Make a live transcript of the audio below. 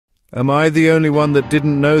Am I the only one that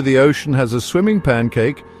didn't know the ocean has a swimming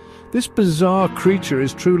pancake? This bizarre creature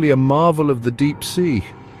is truly a marvel of the deep sea.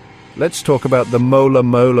 Let's talk about the Mola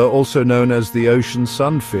Mola, also known as the ocean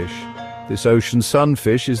sunfish. This ocean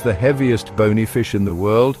sunfish is the heaviest bony fish in the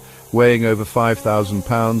world, weighing over 5,000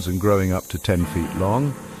 pounds and growing up to 10 feet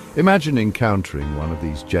long. Imagine encountering one of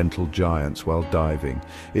these gentle giants while diving.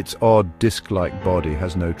 Its odd disc-like body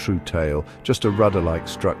has no true tail, just a rudder-like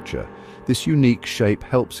structure. This unique shape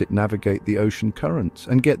helps it navigate the ocean currents.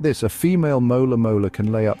 And get this, a female Mola Mola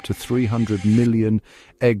can lay up to 300 million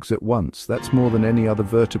eggs at once. That's more than any other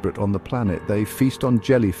vertebrate on the planet. They feast on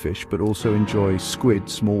jellyfish, but also enjoy squid,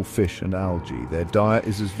 small fish and algae. Their diet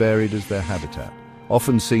is as varied as their habitat.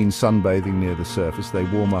 Often seen sunbathing near the surface, they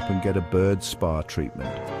warm up and get a bird spa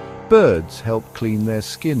treatment. Birds help clean their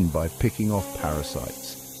skin by picking off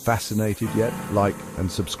parasites. Fascinated yet? Like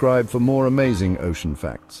and subscribe for more amazing ocean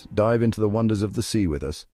facts. Dive into the wonders of the sea with us.